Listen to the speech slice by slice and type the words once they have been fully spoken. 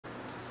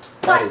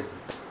That is.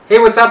 Hey,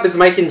 what's up? It's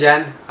Mike and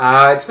Jen.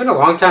 It's been a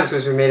long time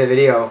since we made a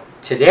video.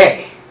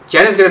 Today,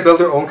 Jen is going to build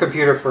her own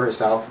computer for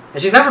herself.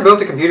 And she's never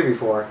built a computer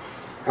before.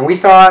 And we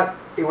thought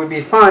it would be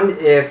fun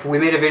if we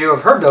made a video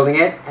of her building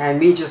it and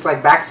me just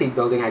like backseat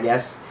building, I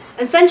guess.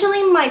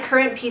 Essentially, my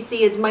current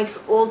PC is Mike's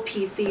old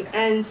PC,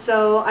 and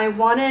so I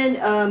wanted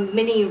a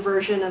mini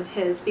version of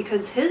his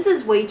because his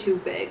is way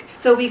too big.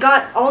 So we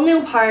got all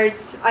new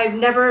parts. I've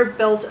never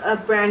built a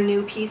brand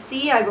new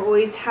PC. I've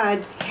always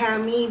had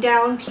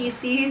hand-me-down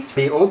PCs.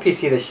 The old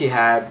PC that she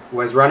had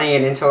was running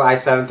an Intel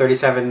i7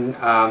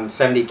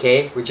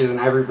 3770K, which is an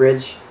Ivory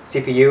Bridge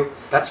CPU.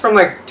 That's from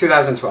like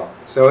 2012,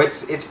 so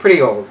it's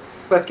pretty old.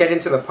 Let's get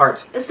into the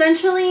parts.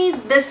 Essentially,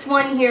 this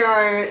one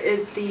here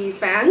is the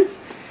fans.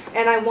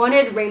 And I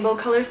wanted rainbow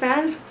colored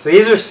fans. So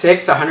these are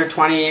 6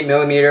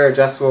 120mm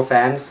adjustable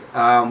fans.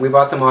 We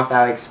bought them off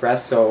AliExpress,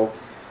 so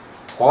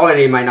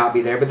quality might not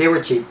be there, but they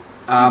were cheap.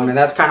 And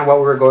that's kind of what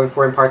we were going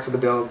for in parts of the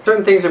build.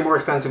 Certain things are more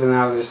expensive than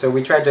others, so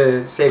we tried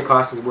to save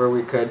costs where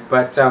we could.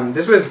 But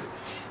this was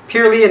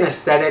purely an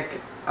aesthetic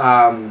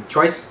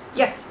choice.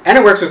 Yes. And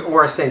it works with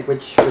Aura Sync,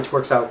 which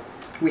works out.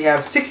 We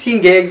have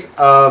 16 gigs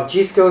of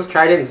G.Skill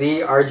Trident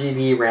Z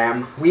RGB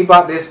RAM. We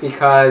bought this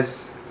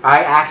because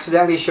I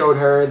accidentally showed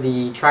her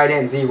the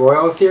Trident Z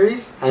Royal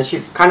series, and she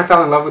kind of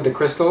fell in love with the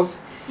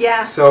crystals.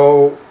 Yeah.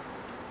 So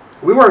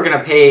we weren't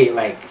gonna pay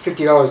like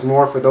 $50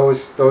 more for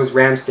those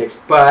RAM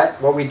sticks,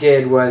 but what we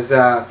did was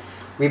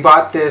we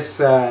bought this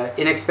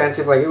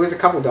inexpensive, like it was a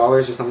couple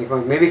dollars or something,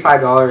 maybe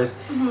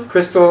 $5,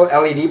 crystal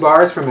LED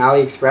bars from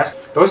AliExpress.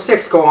 Those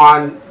sticks go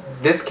on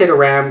this kit of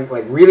RAM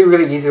like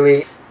really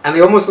easily. And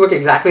they almost look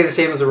exactly the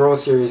same as the Royal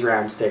Series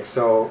RAM sticks,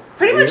 so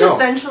pretty much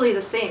essentially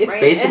the same, it's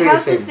right? Basically it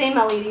has the same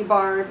LED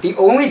bar. The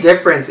only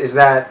difference is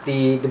that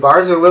the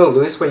bars are a little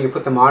loose when you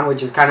put them on,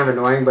 which is kind of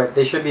annoying, but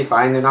they should be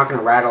fine. They're not going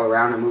to rattle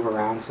around and move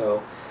around,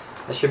 so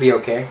that should be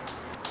okay.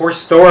 For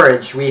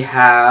storage, we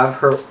have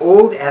her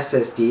old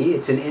SSD.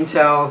 It's an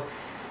Intel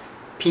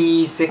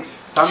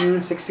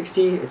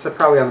P660. It's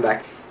probably on the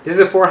back. This is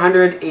a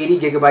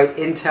 480GB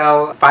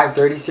Intel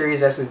 530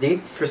 series SSD.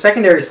 For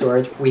secondary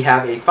storage, we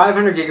have a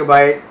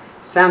 500GB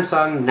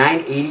Samsung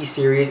 980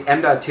 series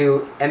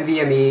M.2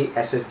 NVMe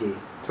SSD.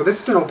 So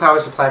this is an old power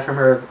supply from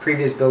her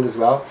previous build as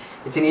well.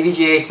 It's an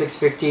EVGA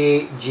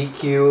 650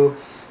 GQ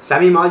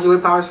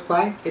semi-modular power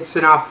supply. It's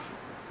enough.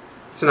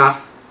 It's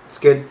enough. It's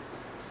good.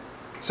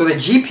 So the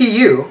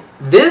GPU,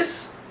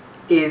 this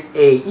is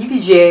a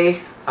EVGA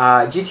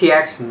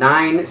GTX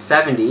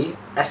 970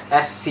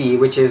 SSC,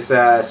 which is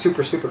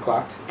super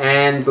clocked.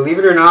 And believe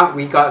it or not,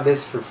 we got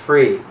this for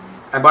free.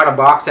 I bought a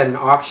box at an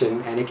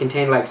auction, and it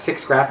contained like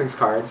 6 graphics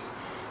cards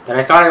that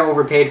I thought I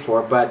overpaid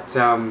for, but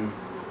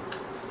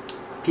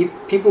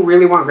people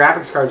really want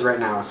graphics cards right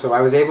now, so I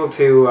was able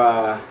to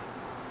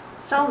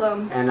sell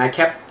them. And I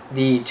kept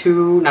the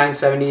 2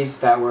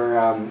 970s that were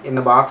in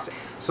the box.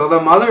 So the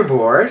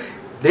motherboard,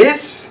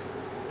 this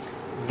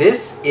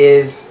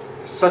is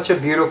such a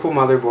beautiful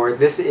motherboard.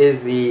 This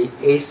is the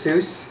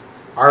ASUS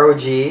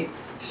ROG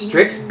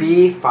Strix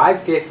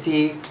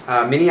B550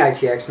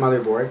 Mini-ITX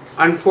motherboard.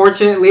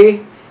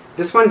 Unfortunately,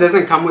 this one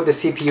doesn't come with the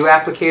CPU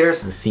applicator.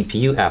 The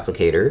CPU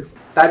applicator.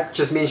 That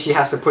just means she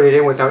has to put it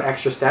in without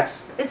extra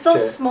steps. It's so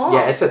small.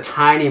 Yeah, it's a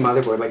tiny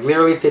motherboard. Like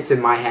literally fits in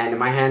my hand, and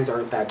my hands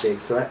aren't that big,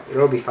 so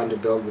it'll be fun to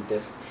build with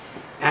this.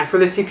 And for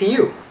the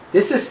CPU,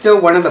 this is still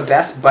one of the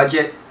best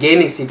budget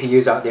gaming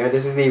CPUs out there.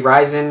 This is the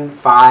Ryzen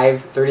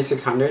 5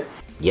 3600.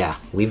 Yeah,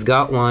 we've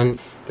got one.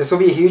 This will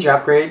be a huge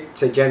upgrade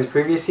to Jen's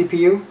previous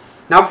CPU.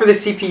 Now for the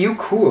CPU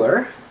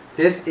cooler,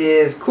 this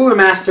is Cooler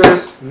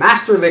Master's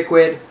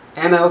MasterLiquid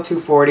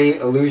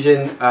ML240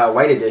 Illusion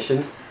White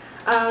Edition.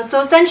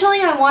 So essentially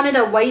I wanted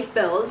a white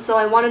build, so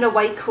I wanted a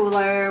white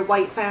cooler,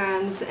 white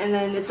fans, and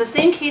then it's the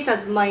same case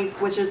as Mike,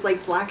 which is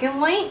like black and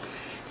white.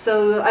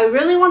 So I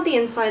really want the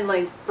inside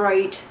like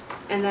bright,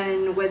 and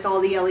then with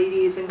all the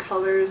LEDs and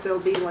colors it'll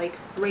be like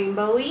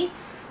rainbowy.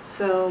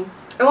 So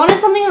I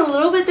wanted something a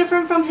little bit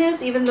different from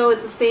his, even though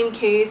it's the same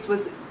case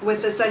with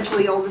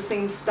essentially all the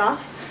same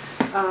stuff,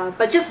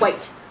 but just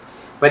white.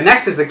 But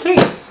next is the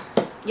case.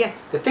 Yes.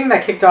 The thing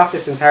that kicked off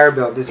this entire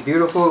build, this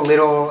beautiful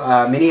little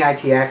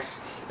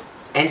Mini-ITX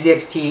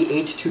NZXT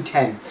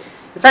H210.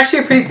 It's actually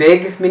a pretty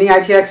big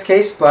Mini-ITX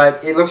case,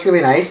 but it looks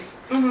really nice.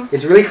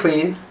 It's really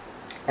clean,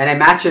 and it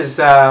matches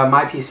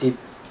my PC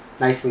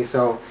nicely,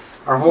 so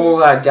our whole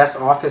desk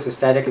office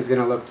aesthetic is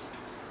going to look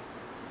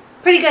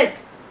pretty good.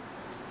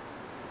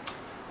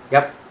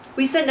 Yep.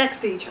 We sit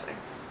next to each other.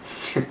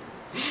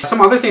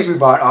 Some other things we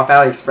bought off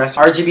AliExpress: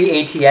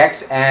 RGB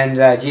ATX and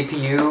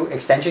GPU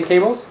extension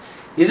cables.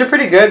 These are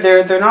pretty good.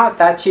 They're not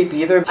that cheap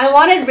either. I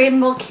wanted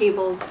rainbow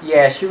cables.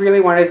 Yeah, she really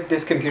wanted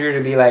this computer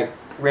to be like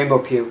rainbow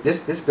puke.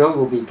 This build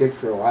will be good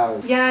for a while.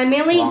 Yeah, I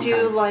mainly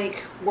do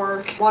like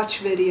work,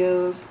 watch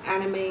videos,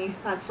 anime,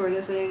 that sort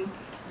of thing.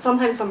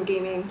 Sometimes some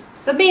gaming,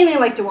 but mainly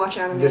like to watch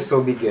anime. This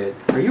will be good.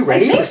 Are you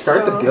ready to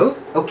start the build?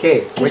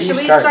 Okay, where do you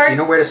start? Do you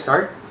know where to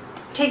start?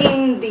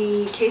 Taking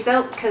the case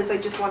out because I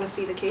just want to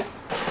see the case.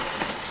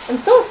 I'm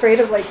so afraid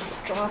of like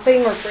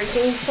dropping or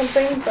breaking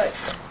something, but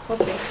we'll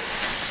see.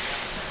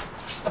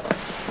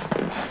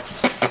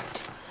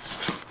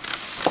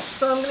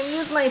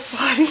 lose my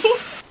body.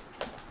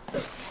 So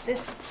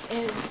this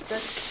is the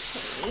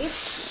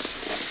case.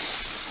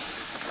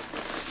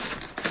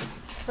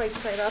 Right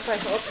side up, I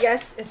hope.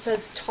 Yes, it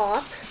says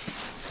top.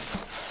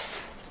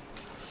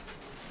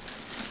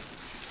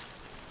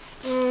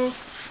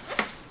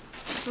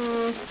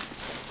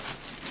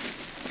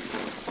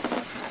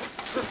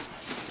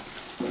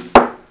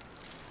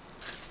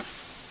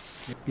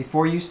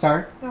 Before you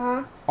start,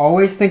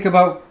 always think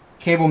about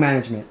cable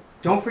management.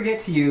 Don't forget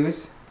to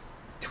use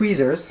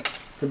tweezers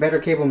for better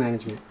cable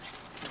management.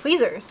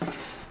 Tweezers?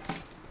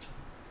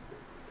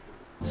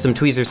 Some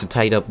tweezers to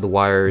tighten up the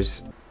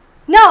wires.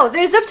 No,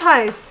 they're zip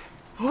ties.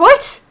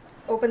 What?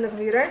 Open the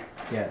computer.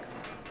 Yeah.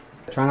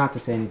 Try not to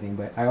say anything,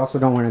 but I also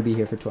don't want to be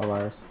here for 12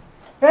 hours.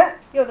 Huh?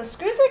 Yo, the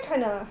screws are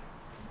kind of...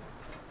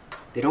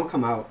 They don't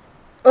come out.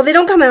 Oh, they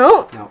don't come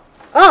out? No.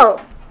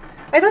 Oh.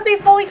 I thought they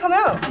fully come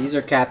out. These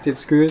are captive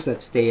screws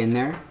that stay in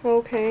there.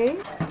 Okay.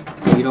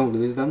 So you don't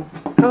lose them.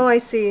 Oh, I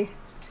see.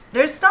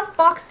 There's stuff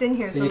boxed in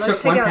here, So so you let's took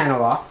take one out...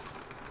 panel off.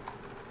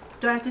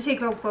 Do I have to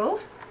take out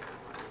both?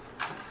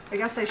 I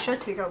guess I should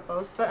take out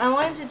both, but I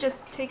wanted to just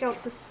take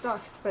out the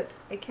stuff, but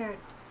I can't.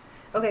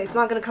 Okay, it's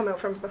not gonna come out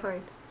from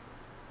behind.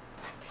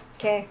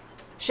 Okay.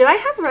 Should I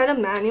have read a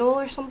manual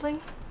or something?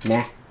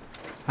 Nah.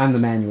 I'm the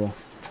manual.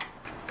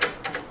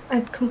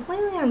 I've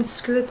completely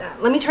unscrewed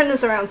that. Let me turn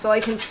this around so I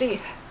can see.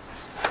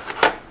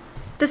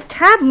 This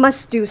tab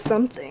must do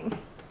something.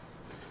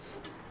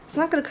 It's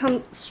not gonna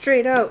come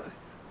straight out.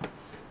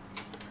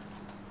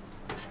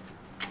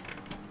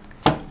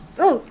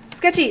 Oh,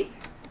 sketchy.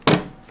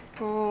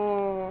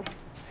 Oh,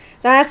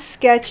 that's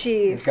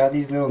sketchy. It's got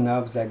these little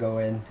nubs that go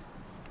in.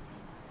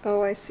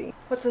 Oh, I see.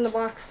 What's in the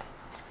box?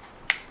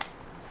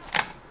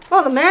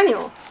 Oh, the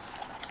manual.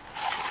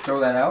 Throw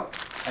that out.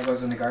 That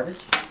goes in the garbage.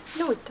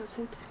 No, it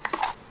doesn't.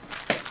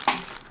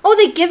 Oh,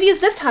 they give you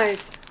zip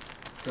ties.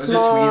 Those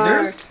are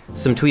tweezers?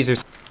 Some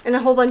tweezers. And a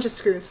whole bunch of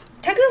screws.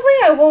 Technically,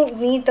 I won't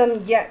need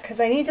them yet because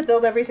I need to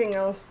build everything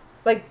else.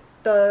 Like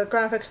the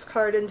graphics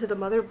card into the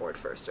motherboard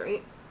first,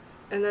 right?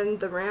 And then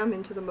the RAM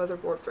into the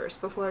motherboard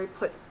first before I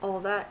put all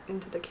that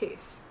into the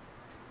case.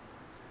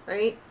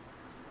 Right?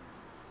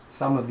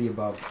 Some of the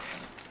above.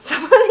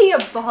 Some of the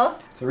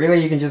above? So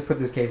really you can just put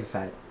this case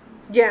aside.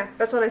 Yeah,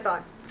 that's what I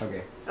thought.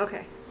 Okay.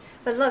 Okay.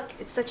 But look,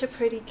 it's such a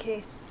pretty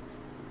case.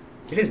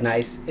 It is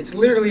nice. It's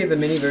literally the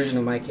mini version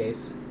of my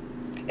case.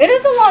 It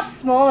is a lot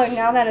smaller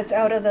now that it's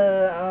out of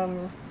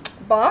the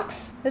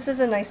box. This is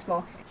a nice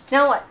small case.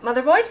 Now what?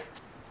 Motherboard?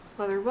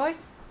 Motherboard?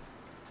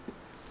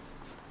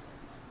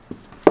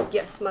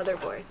 Yes,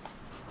 motherboard.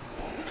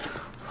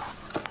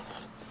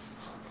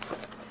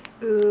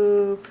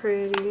 Ooh,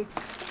 pretty.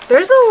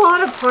 There's a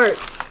lot of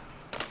parts.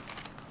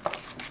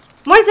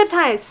 More zip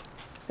ties.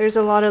 There's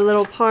a lot of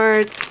little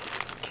parts.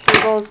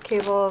 Cables,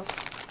 cables,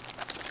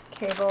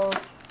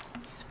 cables,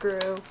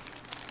 screw.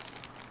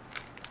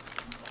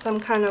 Some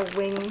kind of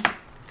wing.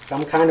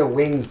 Some kind of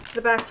wing.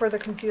 The back for the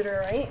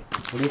computer, right?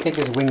 What do you think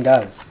this wing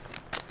does?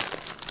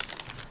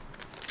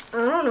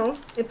 I don't know.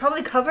 It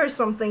probably covers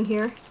something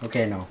here.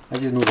 Okay, no.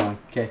 Let's just move on.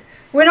 Okay.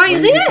 We're not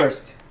using it?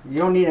 First. You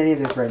don't need any of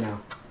this right now.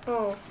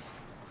 Oh.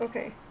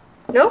 Okay.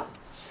 No?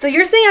 So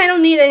you're saying I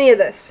don't need any of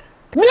this?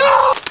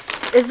 No!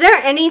 Is there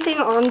anything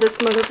on this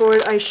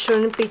motherboard I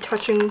shouldn't be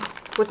touching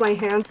with my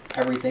hand?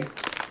 Everything.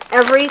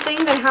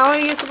 Everything? Then how are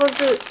you supposed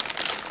to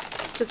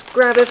just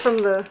grab it from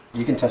the...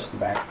 You can touch the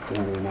back.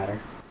 Doesn't really matter.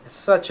 It's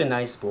such a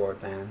nice board,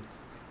 man.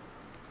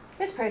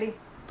 It's pretty.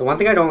 The one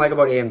thing I don't like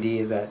about AMD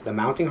is that the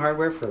mounting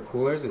hardware for the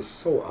coolers is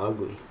so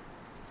ugly.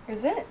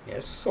 Is it? Yeah,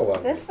 it's so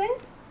ugly. This thing?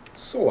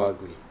 So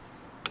ugly.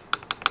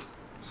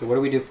 So what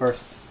do we do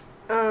first?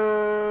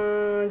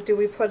 Do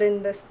we put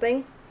in this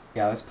thing?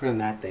 Yeah, let's put in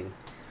that thing.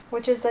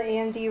 Which is the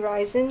AMD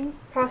Ryzen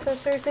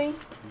processor thing?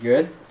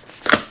 Good.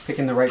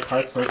 Picking the right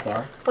parts so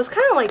far. Well, it's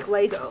kind of like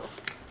Lego.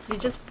 You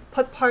just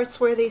put parts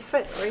where they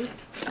fit, right?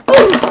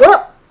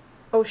 Oh,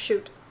 oh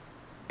shoot.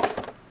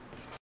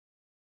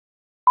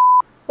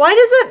 Why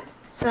does it...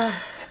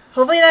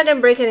 hopefully that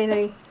didn't break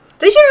anything.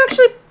 They should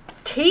actually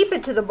tape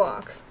it to the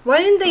box. Why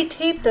didn't they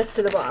tape this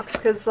to the box?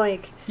 Because,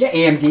 like... Yeah,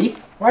 AMD.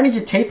 Why didn't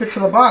you tape it to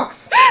the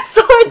box?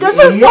 So it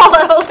doesn't fall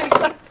out like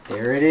that.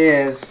 There it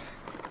is.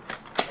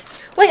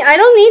 Wait, I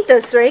don't need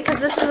this, right? Because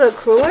this is a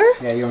cooler?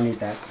 Yeah, you don't need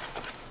that.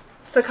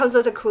 So it comes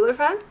with a cooler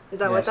fan? Is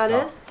that what that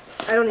is?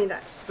 I don't need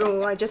that.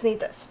 So I just need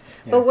this.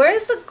 Yeah. But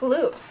where's the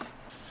glue?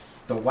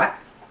 The what?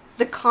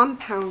 The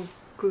compound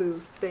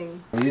glue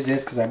thing. I use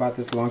this because I bought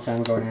this a long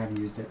time ago and I haven't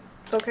used it.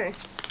 Okay.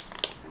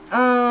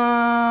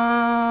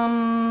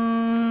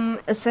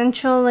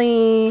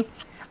 Essentially,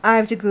 I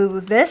have to glue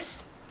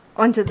this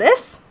onto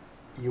this.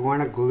 You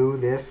want to glue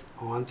this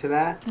onto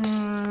that?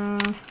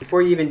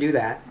 Before you even do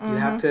that, you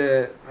have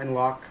to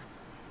unlock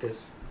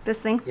this. This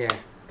thing? Yeah.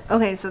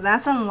 Okay, so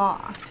that's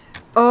unlocked.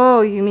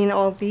 Oh, you mean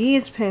all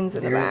these pins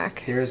in the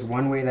back? There's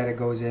one way that it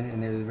goes in,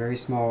 and there's a very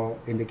small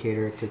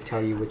indicator to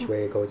tell you which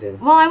way it goes in.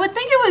 Well, I would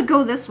think it would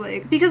go this way,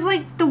 because,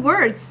 like, the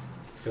words.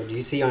 So do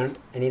you see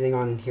anything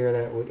on here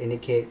that would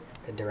indicate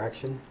a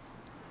direction?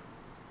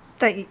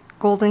 That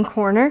golden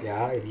corner?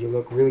 Yeah, if you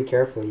look really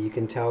carefully, you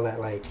can tell that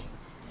like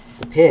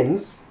the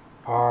pins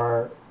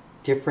are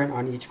different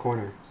on each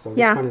corner. So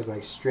this one is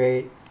like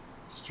straight,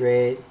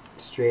 straight,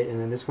 straight, and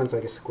then this one's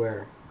like a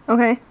square.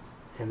 Okay.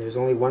 And there's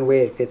only one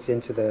way it fits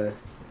into the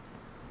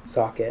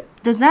socket.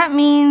 Does that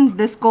mean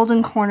this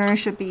golden corner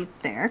should be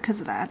there because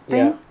of that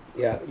thing?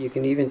 Yeah, you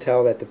can even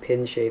tell that the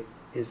pin shape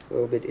is a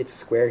little bit, it's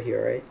square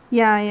here, right?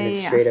 Yeah, and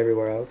it's straight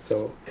everywhere else,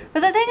 so.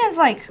 But the thing is,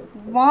 like,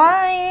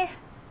 why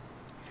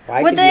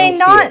would 'Cause they you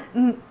don't not see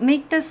it.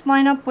 make this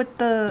line up with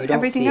the You don't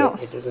everything see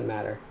else? It doesn't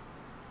matter.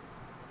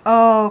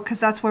 Oh, because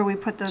that's where we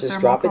put the Just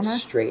thermal drop it comma?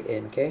 straight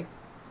in, okay?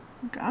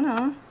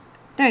 Gonna.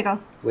 There you go.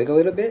 Wiggle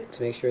it a bit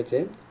to make sure it's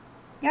in.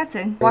 Yeah, it's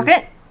in. Lock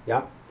it.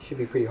 Yeah, should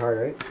be pretty hard,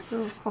 right?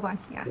 Oh, hold on.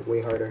 Yeah.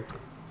 Way harder.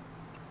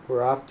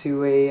 We're off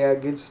to a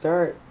good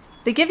start.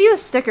 They give you a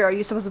sticker. Are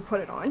you supposed to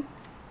put it on?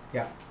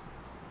 Yeah.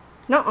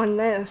 Not on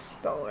this,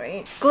 though,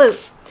 right? Glue.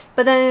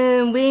 But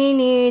then we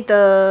need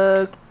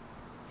the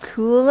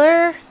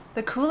cooler.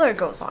 The cooler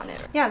goes on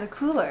it. Yeah, the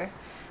cooler.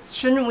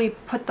 Shouldn't we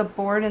put the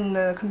board in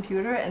the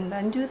computer and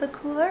then do the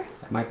cooler?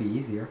 That might be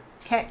easier.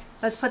 Okay,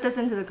 let's put this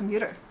into the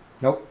computer.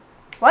 Nope.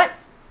 What?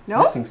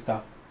 No? Missing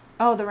stuff.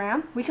 Oh, the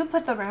RAM? We could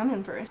put the RAM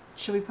in first.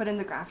 Should we put in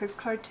the graphics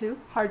card too?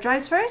 Hard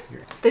drives first?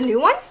 Here. The new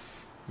one?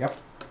 Yep.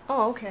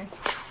 Oh, okay.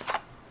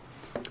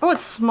 Oh,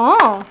 it's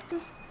small.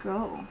 Let's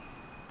go.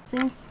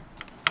 Things.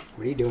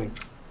 What are you doing?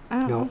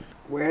 I don't know.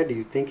 Where do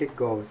you think it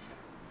goes?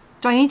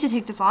 Do I need to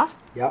take this off?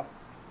 Yep.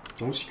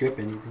 Don't strip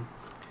anything.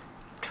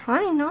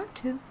 Trying not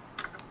to.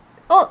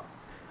 Oh!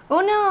 Oh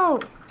no!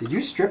 Did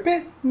you strip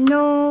it?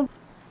 No.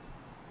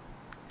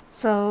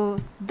 So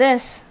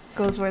this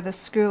goes where the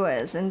screw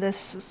is, and this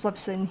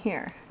slips in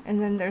here. And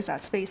then there's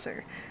that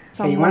spacer.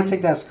 Hey, you want to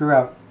take that screw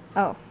out?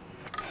 Oh.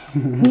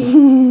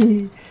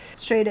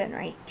 Straight in,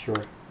 right? Sure.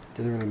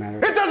 Doesn't really matter.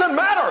 It doesn't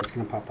matter! It's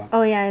going to pop up.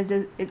 Oh yeah,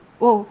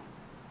 whoa.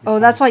 Oh,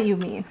 that's what you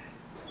mean.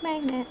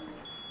 Magnet.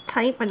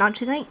 Tight, but not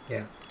too tight?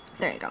 Yeah.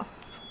 There you go.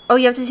 Oh,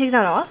 you have to take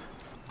that off?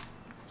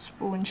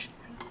 Sponge.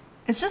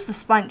 It's just a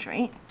sponge,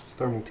 right? It's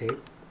thermal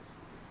tape.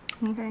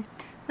 Okay.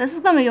 This is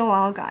gonna be a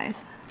while,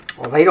 guys.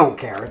 Well, they don't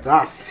care. It's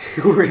us.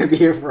 We're going to be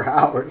here for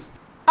hours.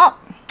 Oh!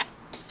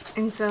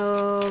 And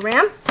so,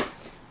 RAM?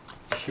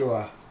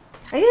 Sure.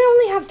 I can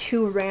only have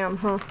 2 RAM,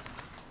 huh?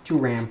 2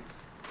 RAM.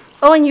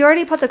 Oh, and you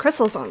already put the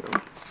crystals on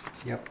them.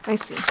 Yep. I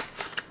see.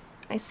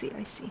 I see,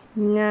 I see.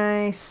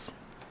 Nice.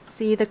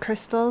 See the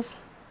crystals?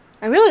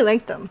 I really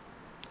like them.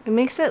 It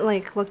makes it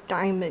like look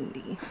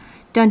diamondy.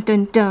 Dun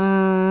dun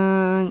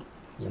dun.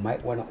 You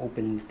might want to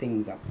open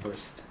things up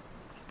first.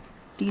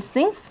 These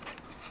things?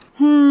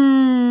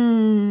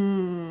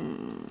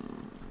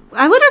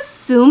 I would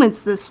assume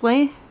it's this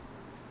way,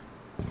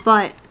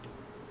 but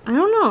I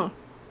don't know.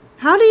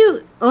 How do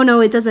you... Oh no,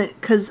 it doesn't,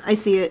 because I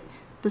see it.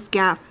 This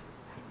gap.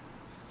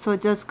 So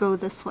it does go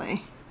this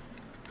way.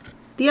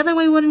 The other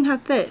way wouldn't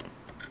have fit.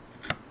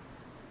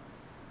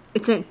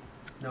 It's in.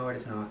 No, it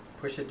is not.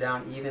 Push it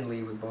down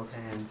evenly with both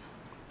hands.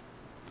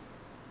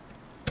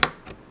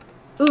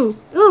 Ooh,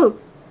 ooh.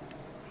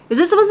 Is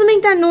this supposed to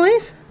make that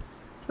noise?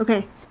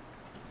 Okay.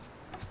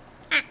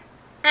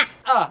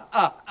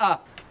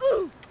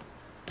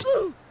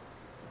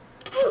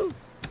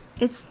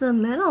 It's the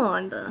metal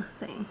on the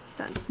thing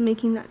that's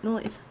making that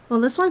noise.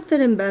 Well, this one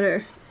fit in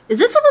better. Is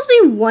this supposed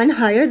to be one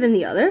higher than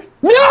the other?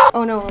 No!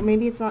 Oh no,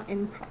 maybe it's not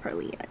in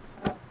properly yet.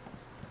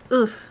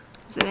 Oof.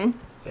 Is it in?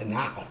 It's in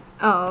now.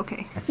 Oh,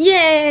 okay.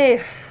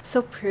 Yay!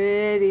 So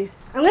pretty.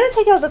 I'm gonna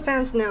take out the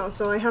fans now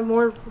so I have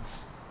more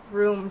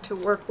room to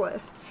work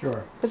with.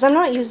 Sure. Because I'm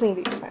not using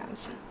these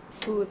fans.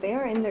 Ooh, they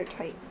are in there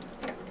tight.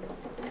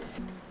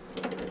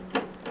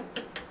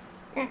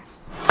 Yeah.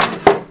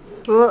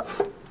 Whoa.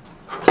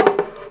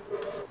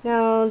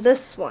 Now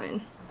this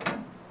one.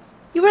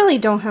 You really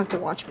don't have to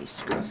watch me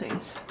screw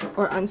things.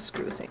 Or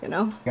unscrew things, you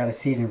know? You gotta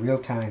see it in real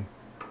time.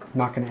 I'm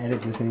not gonna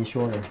edit this any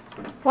shorter.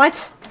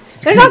 What?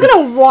 They're not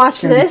gonna watch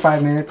It's gonna be this.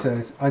 5 minutes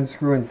of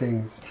unscrewing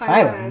things.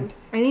 Thailand.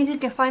 I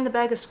need to find the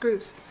bag of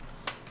screws.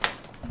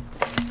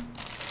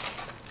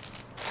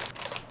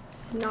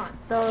 Not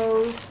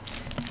those.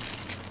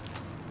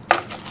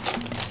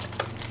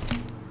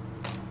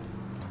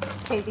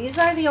 Okay, these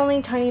are the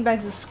only tiny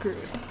bags of screws.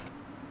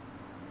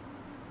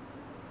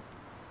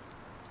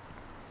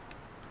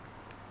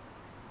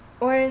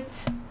 Or is...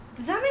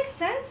 Does that make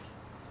sense?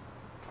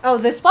 Oh,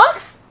 this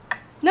box?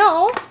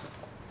 No.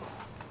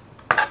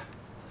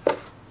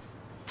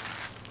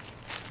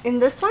 In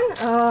this one?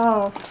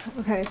 Oh,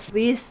 okay.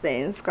 These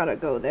things gotta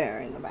go there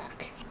in the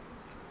back.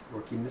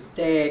 Rookie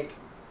mistake.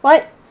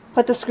 What?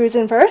 Put the screws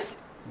in first?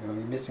 No,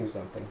 you're missing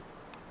something.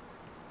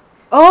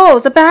 Oh,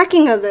 the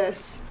backing of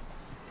this.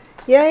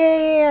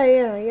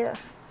 Yeah.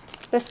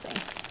 This thing.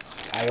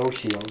 I.O.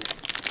 shield.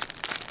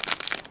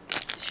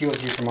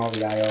 Shields you from all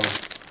the I.O.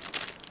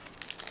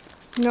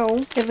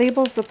 No, it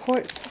labels the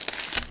ports.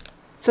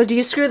 So do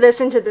you screw this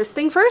into this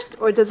thing first?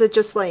 Or does it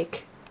just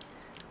like...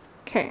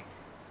 Okay.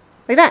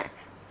 Like that.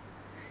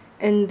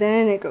 And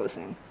then it goes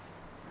in.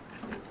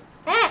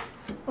 Ah!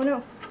 Oh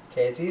no.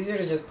 Okay, it's easier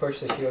to just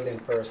push the shield in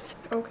first.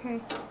 Okay.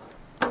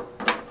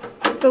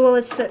 So will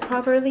it sit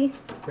properly?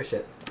 Push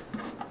it.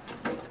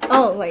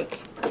 Oh, like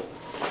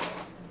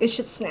it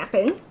should snap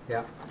in?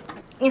 Yeah.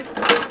 Yeah.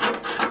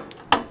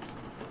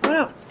 Oh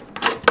no.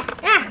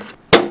 Ah!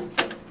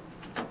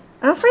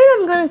 I'm afraid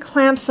I'm gonna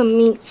clamp some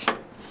meats.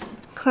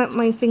 Clamp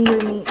my finger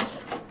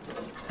meats.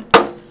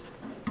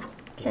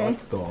 Okay.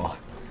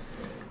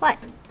 What?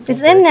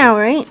 It's in now,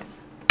 right?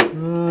 I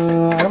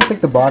don't think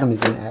the bottom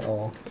is in at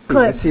all. Good.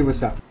 Let's see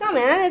what's up. No,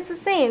 man, it's the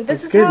same. This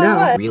It's is good how now. it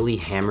was. Really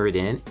hammer it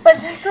in. But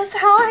this is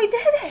how I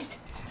did it.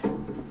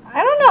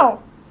 I don't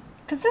know.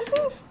 Because this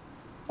thing's...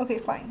 Okay,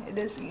 fine. It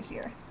is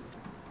easier.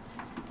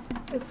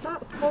 It's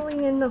not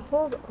pulling in the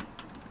hole, though.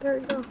 There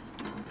we go.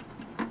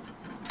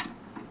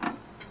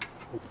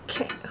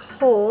 Okay,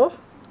 hole.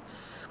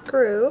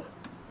 Screw.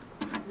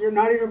 You're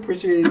not even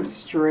pushing it in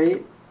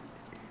straight.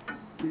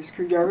 Your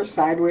screwdriver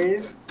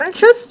sideways. I'm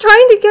just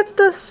trying to get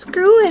the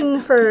screw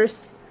in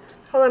first.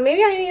 Hold on,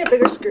 maybe I need a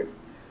bigger screw.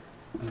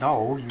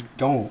 No, you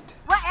don't.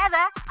 Whatever,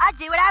 I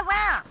do what I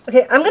want.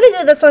 Okay, I'm gonna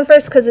do this one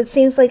first because it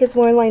seems like it's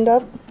more lined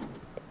up.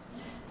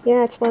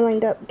 Yeah, it's more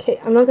lined up. Okay,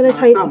 I'm not gonna No,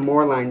 tighten. it's not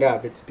more lined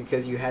up. It's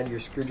because you had your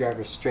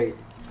screwdriver straight.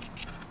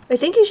 I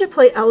think you should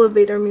play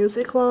elevator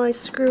music while I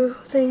screw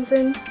things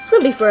in. It's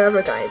gonna be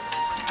forever, guys.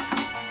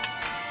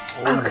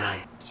 Oh my.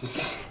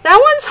 Just That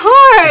one's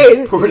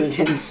hard! put it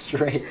in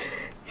straight.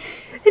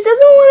 It doesn't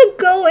want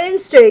to go in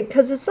straight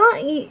because it's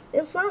not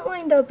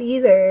lined up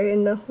either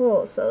in the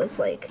hole. So it's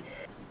like,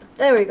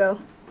 there we go.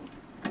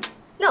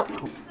 No.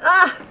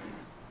 Ah!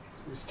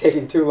 It's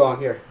taking too long.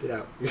 Here, get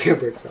out. You're gonna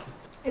break something.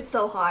 It's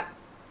so hot.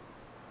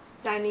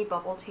 I need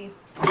bubble tea.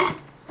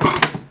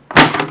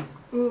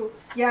 Ooh,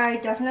 yeah, I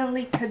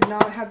definitely could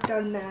not have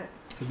done that.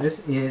 So this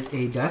is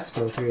a dust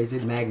filter. Is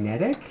it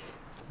magnetic?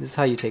 This is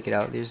how you take it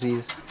out. There's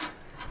these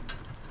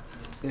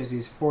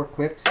 4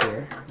 clips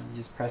here. You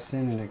just press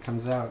in and it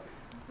comes out.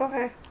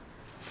 Okay.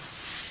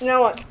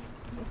 Now what?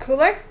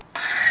 Cooler?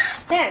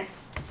 Fans.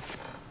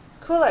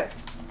 Cooler.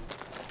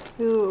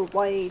 Ooh,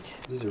 white.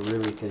 These are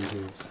really thin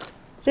tubes.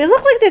 They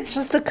look like it's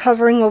just a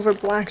covering over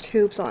black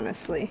tubes,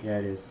 honestly. Yeah,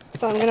 it is.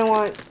 So I'm gonna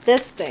want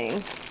this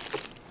thing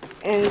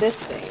and this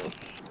thing.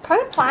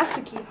 Kind of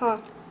plasticky, huh?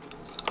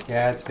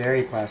 Yeah, it's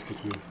very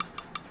plasticky.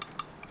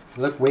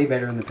 They look way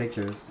better in the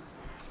pictures.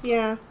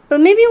 Yeah.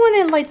 But maybe when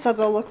it lights up,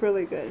 it'll look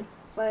really good.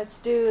 Let's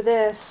do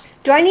this.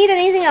 Do I need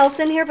anything else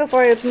in here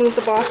before I move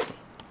the box?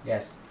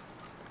 Yes.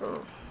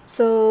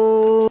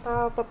 So,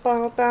 bow, bow,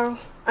 bow, bow.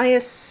 I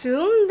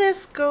assume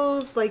this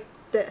goes like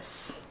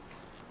this.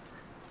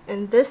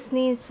 And this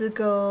needs to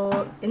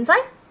go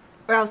inside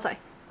or outside?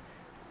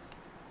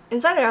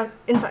 Inside or out?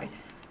 Inside.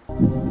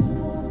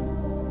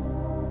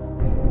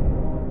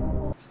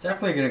 It's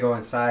definitely going to go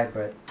inside,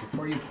 but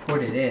before you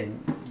put it in,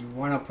 you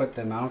want to put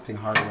the mounting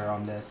hardware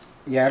on this.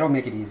 Yeah, it'll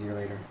make it easier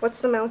later.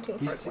 What's the mounting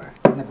It's hardware?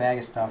 in the bag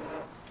of stuff.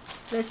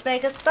 This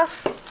bag of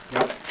stuff?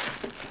 Yep.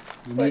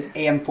 You need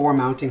AM4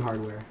 mounting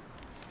hardware.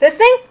 This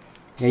thing?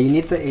 Yeah, you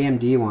need the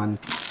AMD one.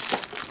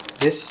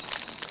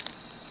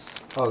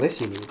 This... Oh,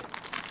 this you need.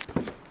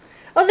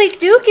 Oh, they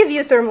do give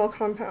you thermal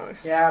compound.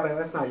 Yeah, but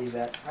let's not use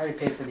that. I already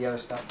paid for the other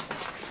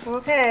stuff.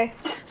 Okay.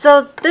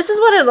 So this is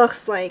what it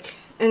looks like.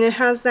 And it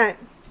has that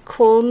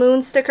cool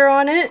moon sticker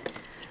on it.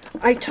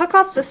 I took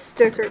off the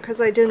sticker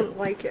because I didn't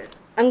like it.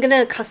 I'm going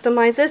to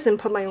customize this and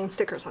put my own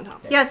stickers on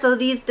top. Yeah, so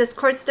these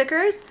Discord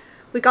stickers,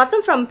 we got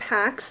them from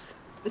PAX.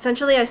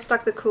 Essentially, I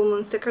stuck the cool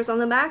moon stickers on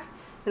the back.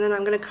 And then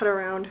I'm going to cut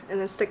around and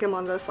then stick them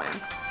on the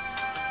fan.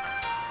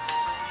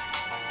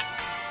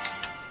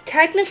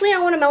 Technically, I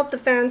want to melt the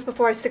fans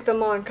before I stick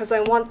them on because I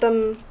want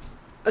them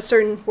a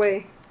certain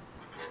way.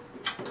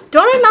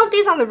 Don't I mount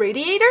these on the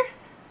radiator?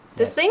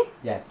 This Yes. thing?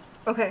 Yes.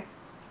 Okay.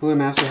 Cooler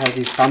Master has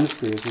these thumb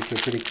screws, which are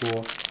pretty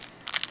cool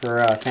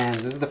for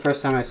fans. This is the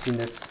first time I've seen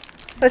this.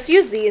 Let's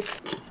use these.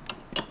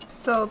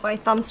 So by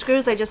thumb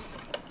screws, I just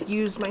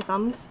use my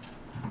thumbs.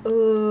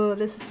 Oh,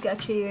 this is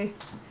sketchy.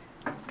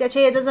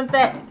 Sketchy, it doesn't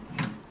fit.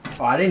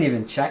 Oh, I didn't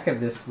even check if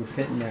this would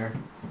fit in there.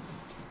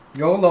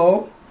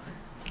 YOLO.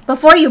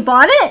 Before you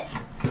bought it?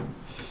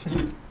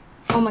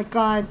 Oh my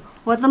god.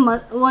 What if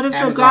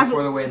Amazon the graphic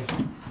for the win.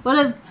 What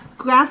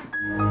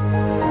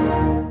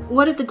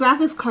if the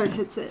graphics card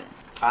hits it?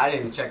 I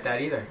didn't check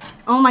that either.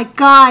 Oh my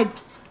god.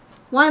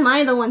 Why am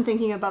I the one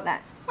thinking about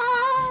that?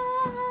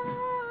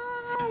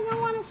 I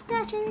don't want to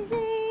scratch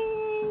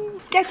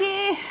anything.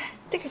 Sketchy.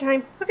 Sticker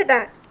time. Look at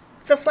that.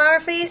 It's a flower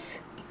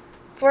face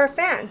for a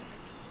fan.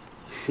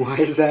 Why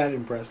is that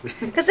impressive?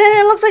 Because then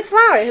it looks like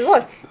flowers.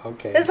 Look.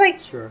 Okay. It's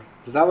like... Sure.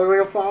 Does that look like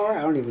a flower?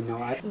 I don't even know.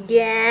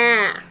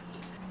 Yeah.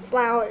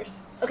 Flowers.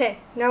 Okay,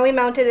 now we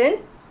mount it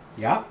in.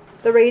 Yeah.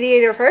 The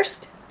radiator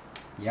first.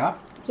 Yeah.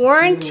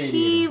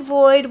 Warranty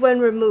void when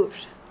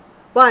removed.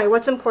 Why?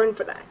 What's important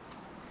for that?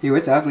 Ew,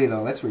 it's ugly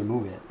though. Let's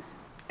remove it.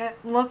 It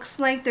looks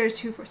like there's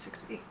 2 for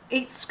 60.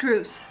 8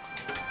 screws.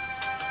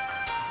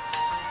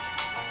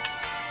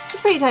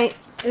 It's pretty tight.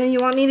 And then you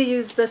want me to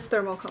use this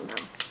thermal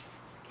compound.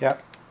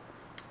 Yep.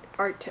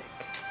 Arctic.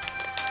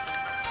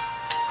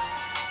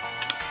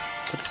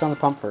 Put this on the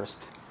pump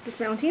first. This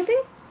mounting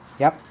thing?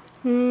 Yep.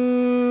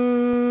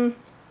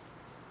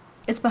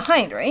 It's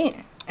behind,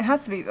 right? It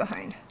has to be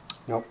behind.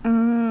 Nope. Look,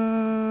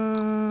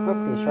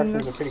 the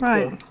instructions are pretty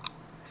clear.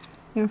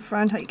 In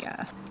front, I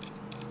guess.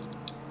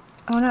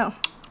 Oh no.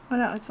 Oh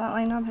no, it's not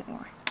lining up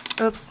anymore.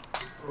 Oops.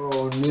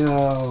 Oh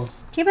no.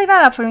 Can you pick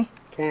that up for me?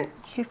 Can't.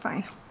 Okay,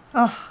 fine.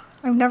 Ugh,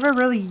 I've never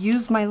really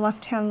used my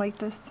left hand like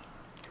this.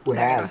 Who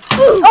has?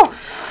 Oh!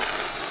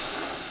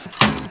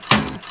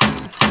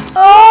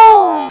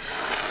 Oh!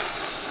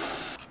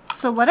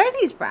 So what are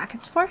these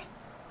brackets for?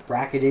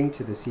 Bracketing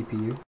to the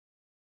CPU.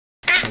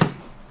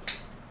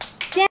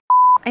 Damn.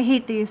 I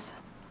hate these.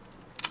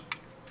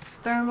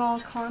 Thermal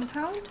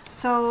compound.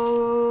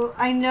 So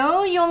I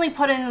know you only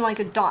put it in like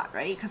a dot,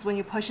 right? Because when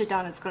you push it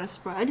down, it's going to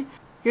spread.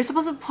 You're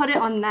supposed to put it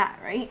on that,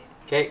 right?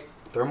 Okay,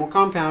 thermal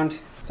compound.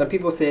 Some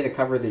people say to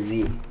cover the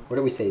Z. What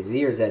do we say,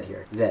 Z or Z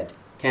here? Z.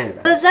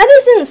 Canada. The Z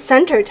is in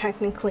center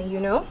technically, you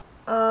know?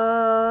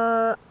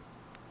 Oh.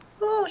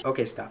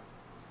 Okay, stop.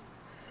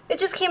 It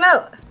just came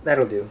out.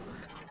 That'll do.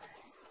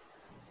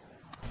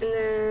 And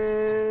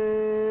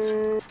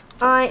then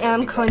I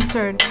am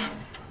concerned.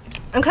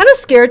 I'm kind of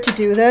scared to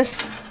do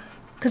this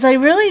because I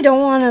really don't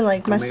want to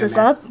like mess this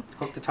up.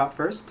 Hook the top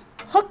first.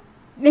 Hook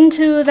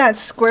into that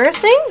square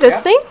thing, this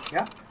thing?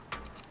 Yeah.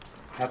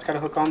 That's got to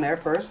hook on there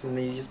first, and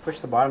then you just push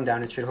the bottom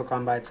down. It should hook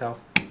on by itself.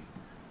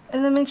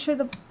 And then make sure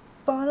the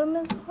bottom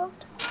is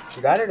hooked.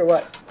 You got it or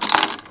what?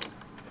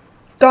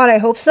 God, I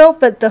hope so,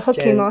 but the hook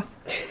came off.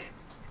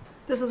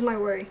 This was my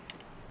worry.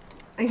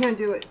 I can't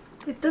do it.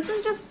 It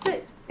doesn't just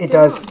sit. It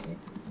does.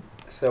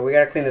 So we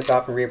got to clean this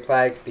off and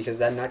reapply because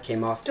that nut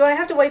came off. Do I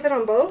have to wipe it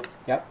on both?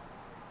 Yep.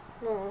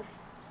 Oh.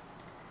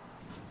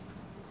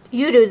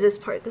 You do this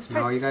part. This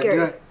part's you gotta scary.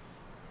 do it.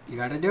 You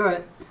got to do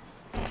it.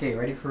 Okay,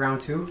 ready for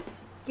round 2?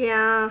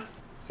 Yeah.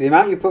 So the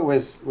amount you put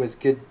was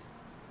good.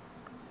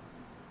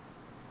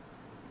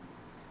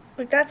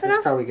 Like that's enough?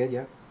 That's probably good,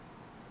 yeah.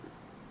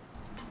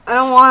 I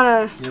don't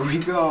wanna. Here we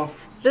go.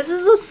 This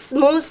is the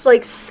most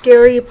like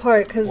scary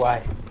part because.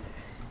 Why?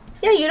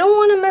 Yeah, you don't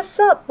want to mess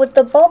up with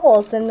the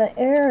bubbles and the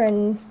air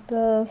and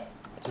the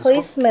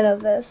placement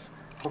of this.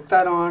 Hook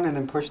that on and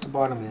then push the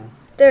bottom in.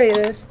 There it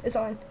is. It's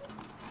on.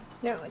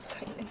 Now it's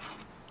tightening.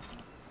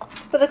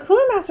 But the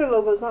Cooler Master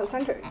logo is not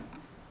centered.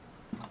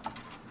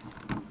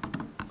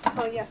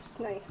 Oh yes,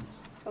 nice.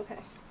 Okay.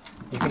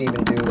 You could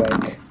even do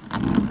like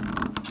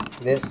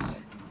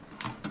this.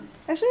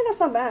 Actually, that's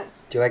not bad.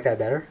 Do you like that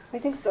better? I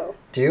think so.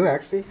 Do you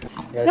actually?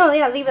 You No,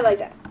 yeah, leave it like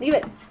that. Leave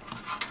it.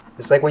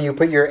 It's like when you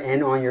put your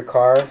N on your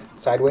car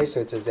sideways, so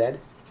it's a Z.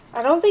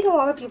 I don't think a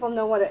lot of people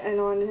know what an N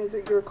on is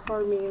your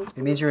car means. It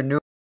means you're new.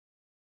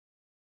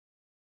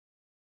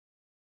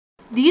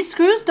 These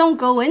screws don't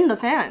go in the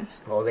fan.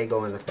 Oh, they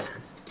go in the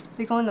fan.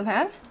 They go in the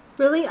fan?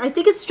 Really? I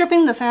think it's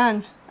stripping the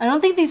fan. I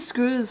don't think these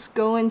screws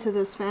go into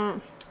this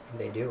fan.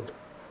 They do.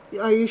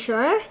 Are you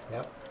sure?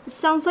 Yep. It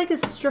sounds like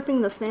it's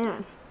stripping the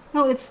fan.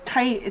 No, it's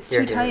tight. It's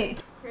too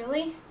tight.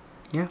 Really?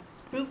 Yeah.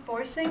 Brute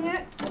forcing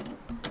it?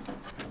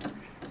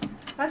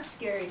 That's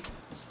scary.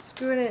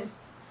 Screw it in.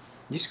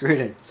 You screwed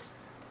it.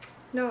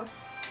 No.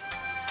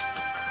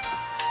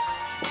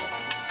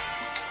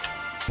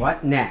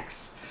 What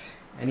next?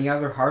 Any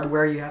other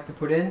hardware you have to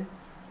put in?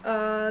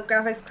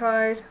 Graphics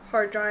card,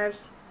 hard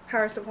drives,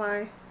 power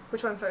supply.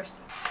 Which one first?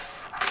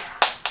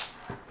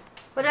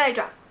 What did I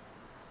drop?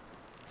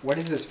 What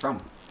is this from?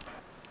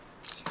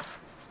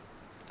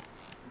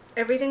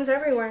 Everything's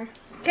everywhere.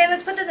 Okay,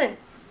 let's put this in.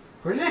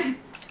 Put it in?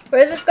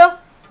 Where does this go? Where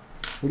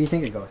do you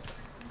think it goes?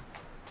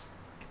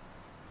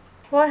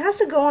 Well, it has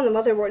to go on the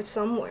motherboard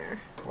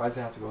somewhere. Why does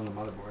it have to go on the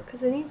motherboard?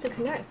 Because it needs to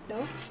connect,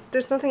 no?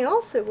 There's nothing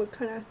else it would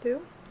connect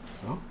to.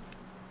 No?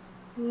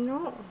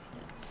 No.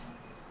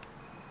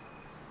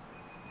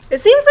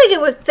 It seems like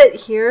it would fit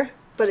here,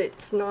 but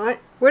it's not.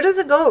 Where does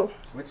it go?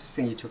 What's this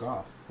thing you took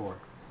off for?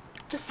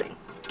 This thing.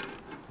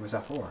 What's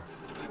that for?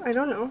 I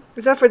don't know.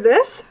 Is that for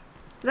this?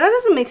 That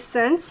doesn't make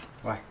sense.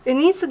 Why? It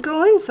needs to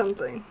go in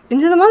something.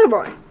 Into the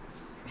motherboard.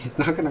 It's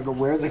not gonna go.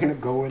 Where is it gonna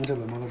go into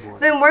the motherboard?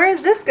 Then where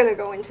is this gonna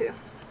go into?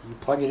 You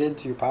plug it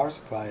into your power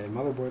supply and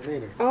motherboard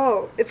later.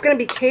 Oh, it's gonna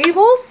be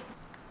cables?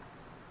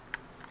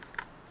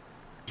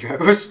 You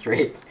gotta go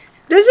straight.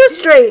 This is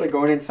straight. It's like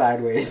going in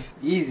sideways.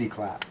 Easy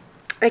clap.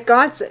 I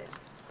got it.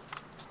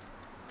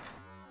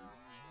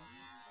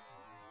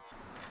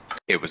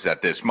 It was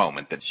at this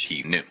moment that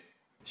she knew.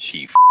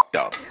 She f***ed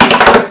up.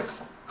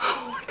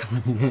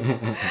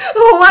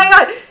 Oh my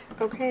god!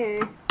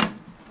 Okay.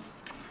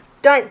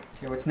 Done.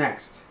 Okay, what's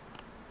next?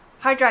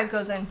 Hard drive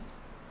goes in.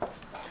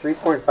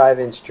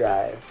 3.5-inch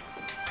drive.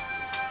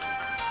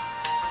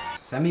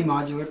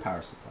 Semi-modular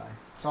power supply.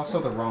 It's also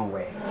the wrong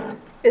way.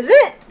 Is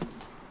it?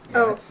 Yeah,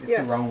 Oh, it's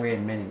yes. the wrong way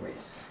in many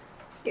ways.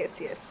 Yes,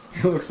 yes.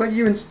 It looks like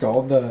you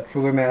installed the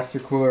Cooler Master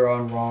cooler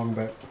on wrong,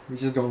 but we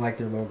just don't like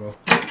their logo.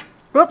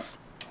 Whoops.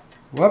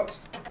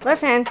 Whoops.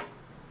 Left hand.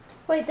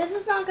 Wait, this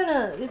is not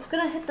gonna... It's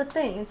gonna hit the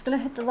thing. It's gonna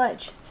hit the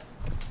ledge.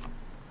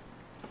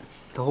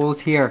 The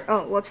hole's here.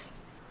 Oh, whoops.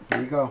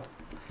 Here you go.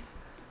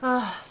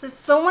 There's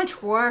so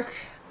much work.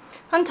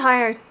 I'm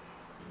tired.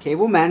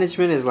 Cable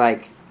management is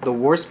like the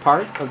worst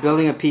part of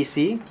building a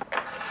PC.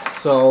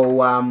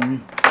 So,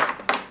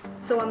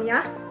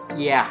 소감이야?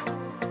 Yeah.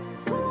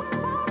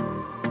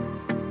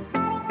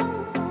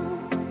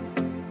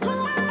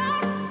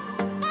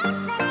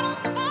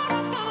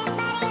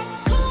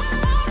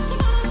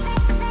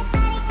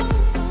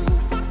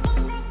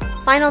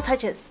 Final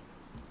touches,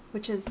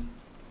 which is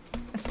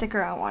a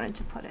sticker I wanted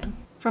to put in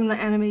from the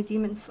anime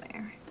Demon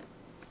Slayer.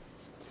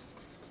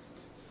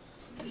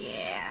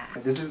 Yeah.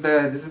 This is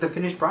the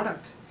finished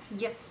product.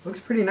 Yes. Looks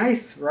pretty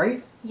nice,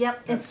 right?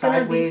 Yep. That It's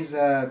gonna be.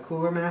 sideways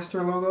Cooler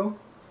Master logo.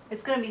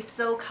 It's gonna be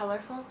so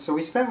colorful. So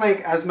we spent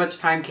like as much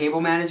time cable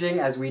managing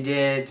as we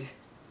did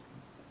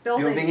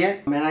building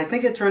it. And I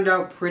think it turned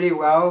out pretty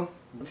well.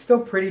 It's still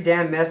pretty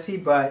damn messy,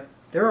 but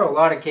there are a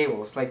lot of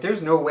cables. Like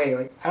there's no way,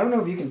 like I don't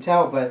know if you can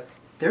tell, but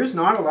there's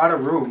not a lot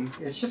of room.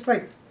 It's just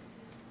like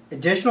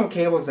additional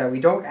cables that we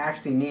don't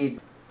actually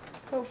need.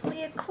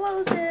 Hopefully it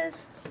closes.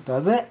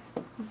 Does it?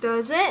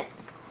 Does it?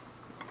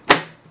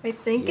 I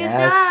think Yes.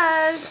 it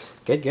does.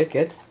 Good, good,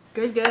 good.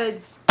 Good,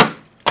 good.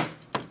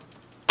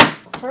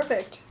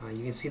 Perfect.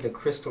 You can see the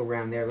crystal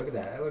round there. Look at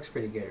that. That looks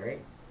pretty good, right?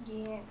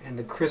 Yeah. And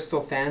the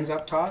crystal fans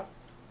up top.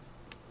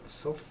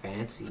 So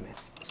fancy, man.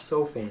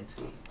 So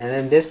fancy. And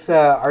then this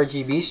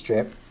RGB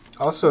strip,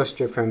 also a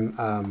strip from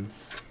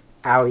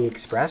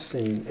AliExpress,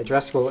 an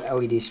addressable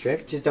LED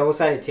strip. Just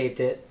double-sided taped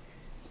it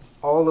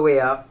all the way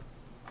up.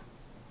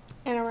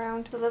 And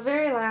around. So the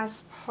very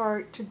last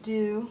part to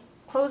do,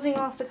 closing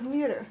off the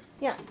computer.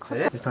 Yeah. Is that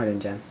it? It's not in,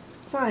 Jen.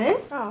 It's not in?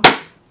 Oh.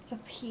 The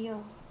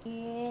peel.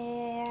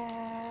 Yeah.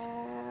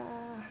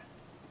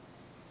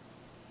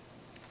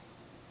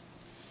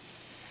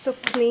 So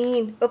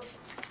clean. Oops.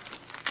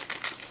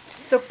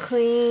 So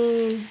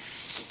clean.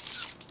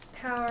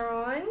 Power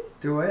on.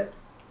 Do it.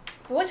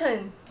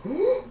 Button.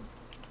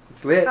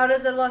 It's lit. How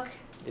does it look?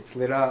 It's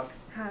lit up.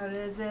 How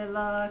does it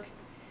look?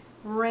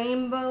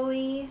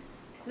 Rainbowy.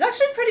 It's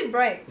actually pretty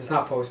bright. It's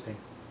not posting.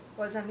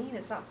 What does that mean?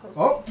 It's not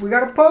posting. Oh, we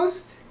got a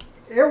post.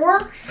 It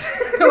works.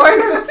 It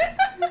works.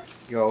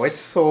 Yo, it's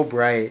so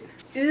bright.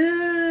 Ooh,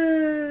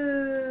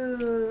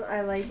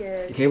 I like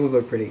The it. cables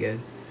look pretty good.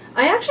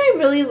 I actually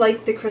really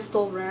like the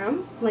crystal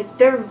RAM. Like,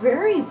 they're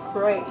very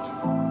bright.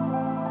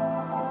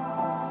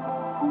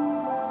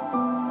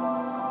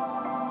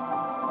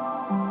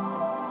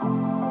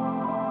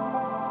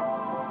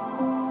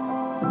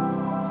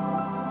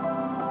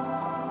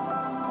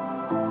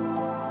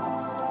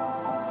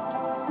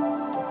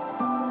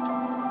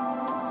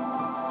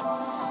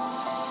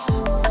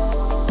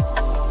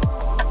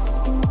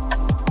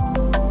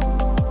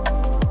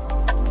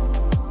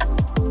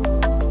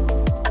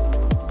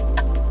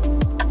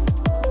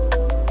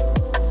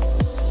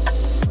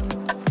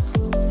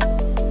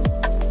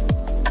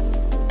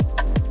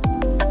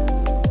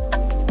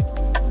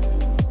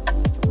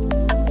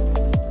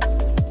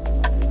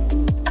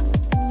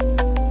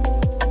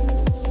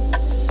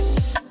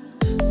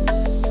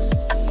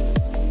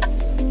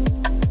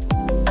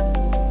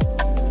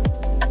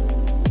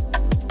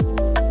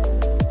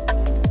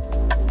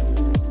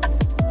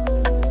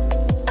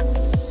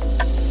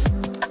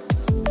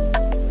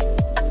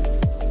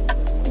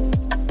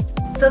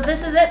 So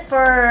this is it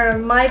for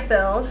my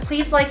build.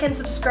 Please like and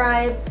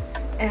subscribe,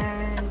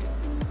 and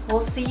we'll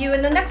see you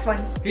in the next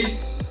one.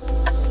 Peace.